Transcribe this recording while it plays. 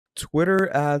Twitter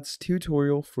ads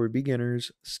tutorial for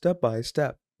beginners step by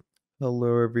step.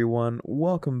 Hello everyone,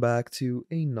 welcome back to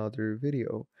another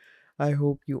video. I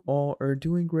hope you all are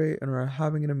doing great and are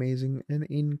having an amazing and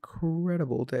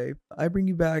incredible day. I bring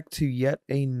you back to yet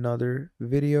another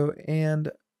video,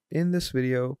 and in this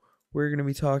video we're going to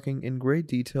be talking in great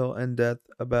detail and depth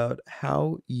about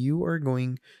how you are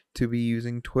going to be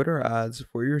using Twitter ads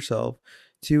for yourself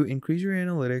to increase your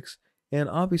analytics. And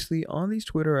obviously on these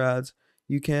Twitter ads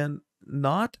you can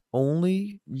not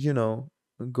only,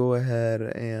 go ahead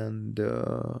and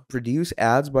produce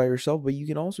ads by yourself, but you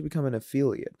can also become an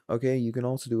affiliate. Okay, you can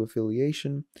also do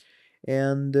affiliation,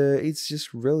 and it's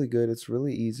just really good. It's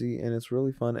really easy and it's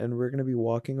really fun, and we're going to be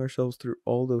walking ourselves through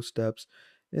all those steps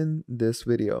in this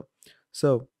video.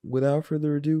 So without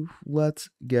further ado, let's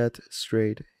get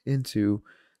straight into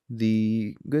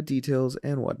the good details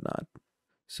and whatnot.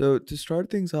 So to start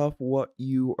things off, what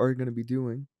you are going to be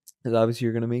doing is obviously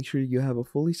you're going to make sure you have a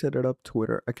fully set it up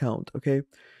Twitter account, okay?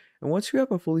 And once you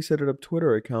have a fully set it up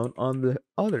Twitter account, on the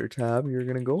other tab, you're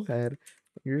going to go ahead,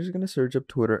 you're just going to search up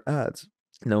Twitter ads.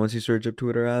 Now, once you search up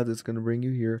Twitter ads, it's going to bring you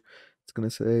here. It's going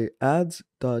to say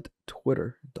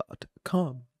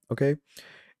ads.twitter.com, okay?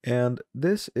 And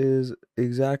this is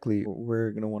exactly what we're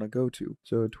going to want to go to.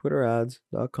 So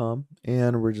twitterads.com,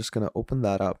 and we're just going to open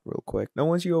that up real quick. Now,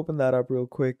 once you open that up real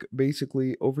quick,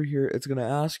 basically over here, it's going to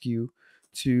ask you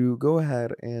to go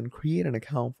ahead and create an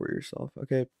account for yourself.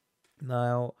 Okay.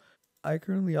 Now, I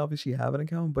currently obviously have an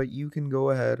account, but you can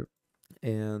go ahead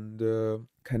and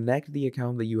connect the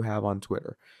account that you have on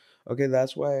Twitter. Okay,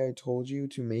 that's why I told you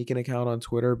to make an account on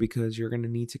Twitter, because you're going to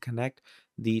need to connect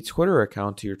the Twitter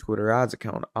account to your Twitter ads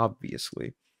account,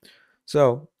 obviously.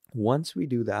 So once we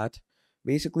do that,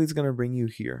 basically it's going to bring you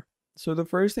here. So the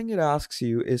first thing it asks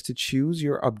you is to choose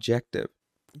your objective.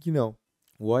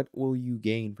 What will you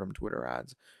gain from Twitter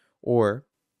ads? Or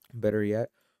better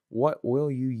yet, what will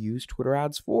you use Twitter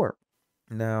ads for?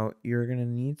 Now, you're going to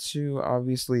need to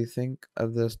obviously think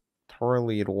of this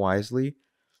thoroughly and wisely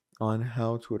on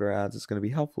how Twitter ads is going to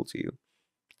be helpful to you.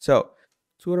 So,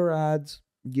 Twitter ads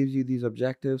gives you these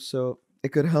objectives, so it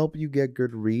could help you get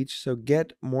good reach. So,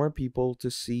 get more people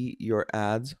to see your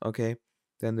ads, okay?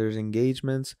 Then there's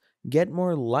engagements, get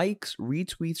more likes,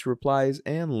 retweets, replies,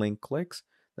 and link clicks.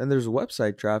 Then there's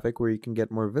website traffic, where you can get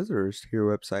more visitors to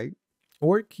your website,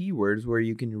 or keywords, where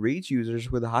you can reach users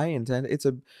with high intent. It's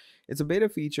a beta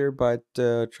feature, but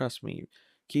trust me,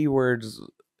 keywords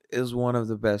is one of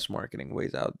the best marketing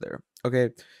ways out there.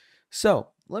 Okay, so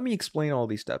let me explain all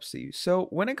these steps to you. So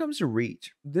when it comes to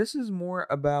reach, this is more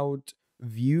about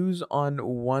views on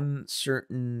one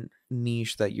certain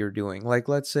niche that you're doing. Like,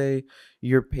 let's say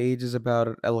your page is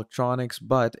about electronics,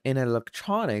 but in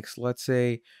electronics, let's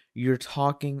say you're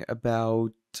talking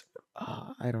about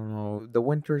I don't know, the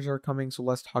winters are coming, so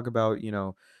let's talk about,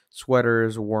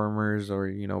 sweaters, warmers,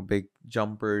 or, big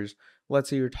jumpers. Let's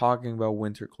say you're talking about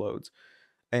winter clothes.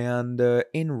 And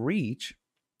in reach,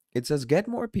 it says get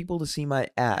more people to see my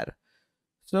ad.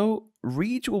 So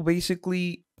reach will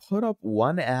basically put up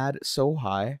one ad so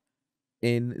high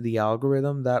in the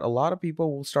algorithm that a lot of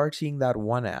people will start seeing that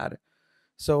one ad.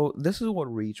 So this is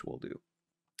what reach will do.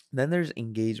 Then there's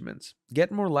engagements.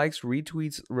 Get more likes,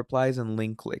 retweets, replies, and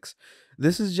link clicks.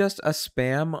 This is just a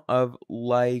spam of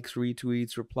likes,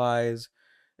 retweets, replies,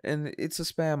 and it's a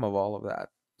spam of all of that.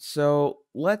 So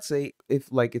let's say if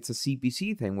like it's a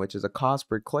CPC thing, which is a cost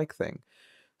per click thing.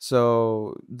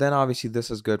 So then obviously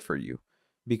this is good for you,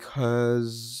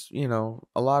 because, a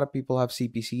lot of people have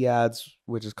CPC ads,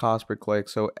 which is cost per click.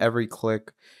 So every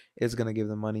click is going to give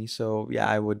them money. So yeah,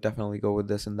 I would definitely go with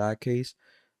this in that case.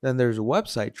 Then there's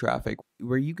website traffic,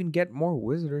 where you can get more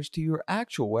visitors to your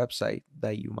actual website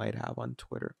that you might have on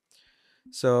Twitter.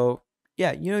 So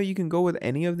yeah, you can go with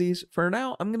any of these. For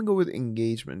now, I'm going to go with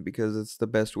engagement, because it's the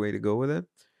best way to go with it.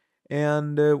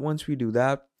 And once we do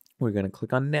that, we're going to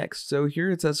click on next. So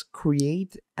here it says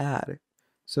create ad.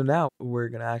 So now we're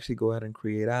going to actually go ahead and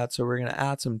create ad. So we're going to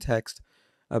add some text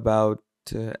about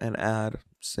an ad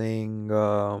saying,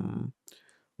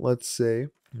 let's say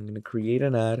I'm going to create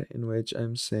an ad in which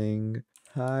I'm saying,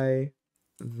 hi,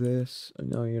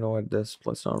 no, you know what,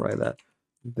 let's not write that.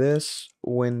 This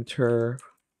winter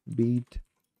beat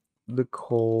the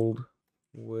cold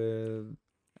with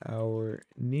our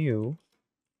new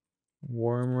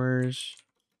warmers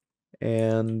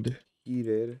and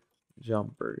heated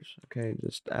jumpers. Okay,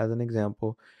 just as an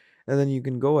example. And then you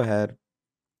can go ahead,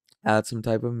 add some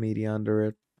type of media under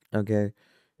it. Okay,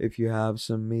 if you have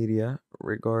some media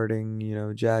regarding,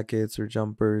 jackets or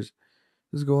jumpers,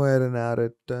 just go ahead and add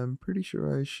it. I'm pretty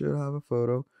sure I should have a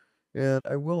photo, and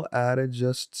I will add it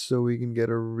just so we can get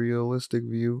a realistic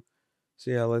view. So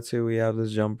yeah, let's say we have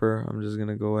this jumper. I'm just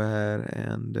gonna go ahead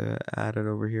and add it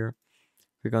over here.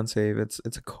 Click on save. It's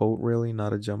a coat really,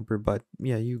 not a jumper, but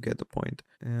yeah, you get the point.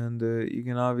 And you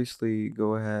can obviously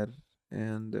go ahead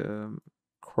and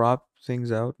crop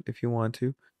things out if you want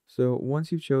to. So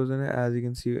once you've chosen it, as you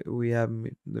can see, we have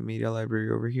the media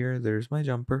library over here. There's my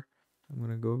jumper. I'm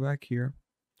gonna go back here.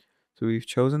 So we've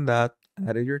chosen that,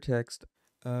 added your text,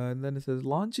 and then it says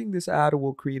launching this ad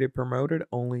will create a promoted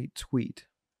only tweet.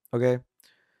 Okay,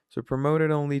 so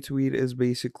promoted only tweet is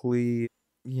basically,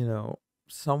 you know,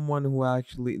 someone who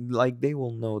actually like they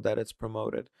will know that it's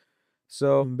promoted.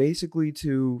 So basically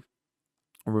to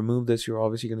remove this, you're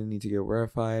obviously going to need to get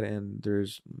verified, and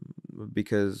there's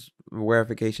because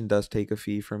verification does take a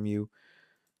fee from you.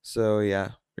 So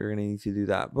yeah, you're going to need to do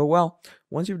that. But well,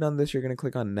 once you've done this, you're going to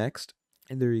click on next,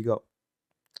 and there you go.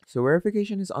 So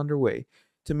verification is underway.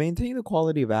 To maintain the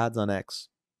quality of ads on X,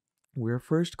 we're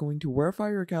first going to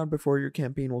verify your account before your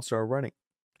campaign will start running.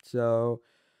 So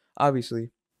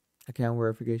obviously, account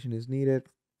verification is needed.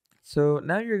 So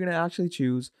now you're going to actually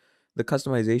choose the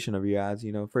customization of your ads.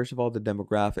 First of all, the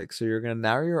demographics. So you're going to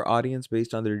narrow your audience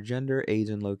based on their gender, age,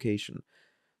 and location.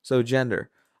 So gender.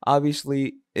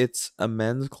 Obviously, it's a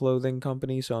men's clothing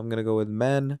company, so I'm going to go with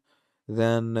men.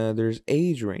 Then there's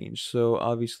age range. So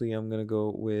obviously, I'm going to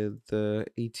go with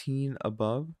 18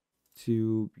 above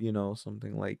to,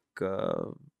 something like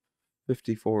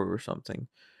 54 or something.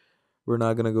 We're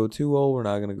not going to go too old. We're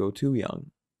not going to go too young.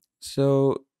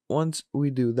 So once we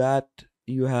do that,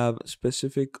 you have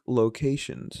specific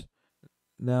locations.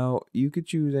 Now, you could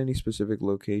choose any specific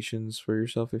locations for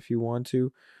yourself if you want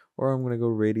to, or I'm going to go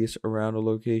radius around a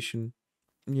location.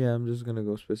 Yeah, I'm just going to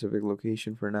go specific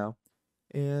location for now.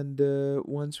 And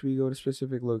once we go to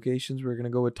specific locations, we're going to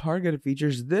go with targeted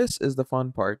features. This is the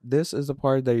fun part. This is the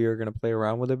part that you're going to play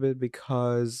around with a bit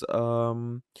because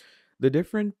the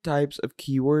different types of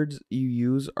keywords you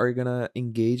use are going to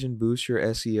engage and boost your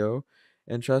SEO.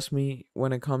 And trust me,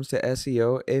 when it comes to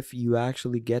SEO, if you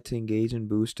actually get to engage and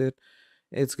boost it,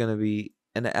 it's going to be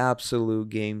an absolute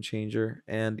game changer.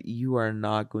 And you are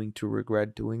not going to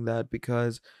regret doing that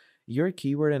because your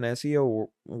keyword and SEO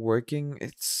working,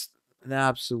 it's an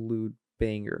absolute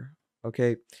banger.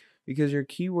 Okay. Because your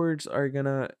keywords are going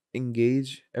to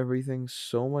engage everything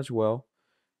so much well.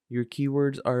 Your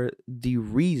keywords are the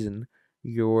reason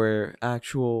your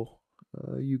actual,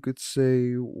 you could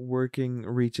say, working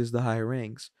reaches the high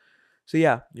ranks. So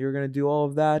yeah, you're going to do all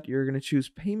of that. You're going to choose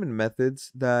payment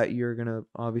methods that you're going to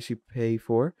obviously pay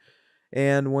for.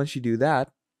 And once you do that,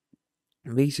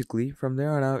 basically from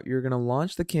there on out, you're going to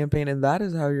launch the campaign, and that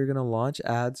is how you're going to launch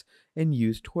ads and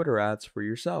use Twitter ads for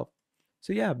yourself.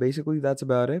 So yeah, basically that's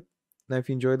about it. Now, if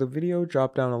you enjoyed the video,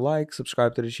 drop down a like,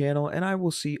 subscribe to the channel, and I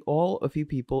will see all of you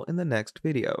people in the next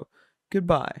video.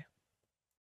 Goodbye.